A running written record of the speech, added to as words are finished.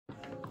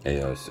Hey,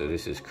 so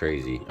this is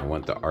crazy. I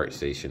went to Art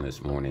Station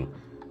this morning,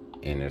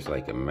 and there's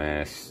like a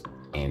mass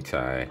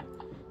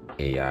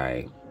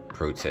anti-AI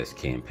protest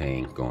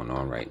campaign going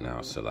on right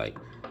now. So like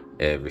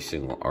every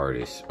single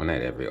artist, well not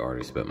every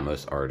artist, but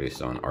most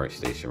artists on Art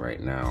Station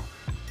right now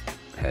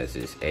has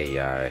this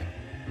AI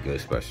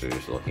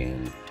Ghostbusters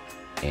looking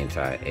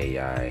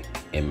anti-AI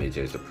image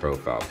as a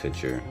profile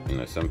picture. You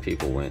know, some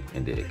people went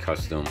and did it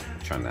custom,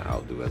 trying to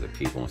outdo other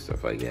people and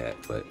stuff like that.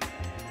 But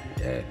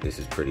yeah, this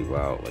is pretty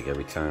wild. Like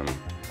every time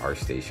Art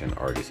Station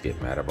artists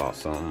get mad about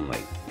something,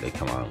 like they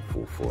come out in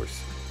full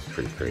force. It's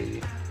pretty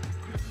crazy.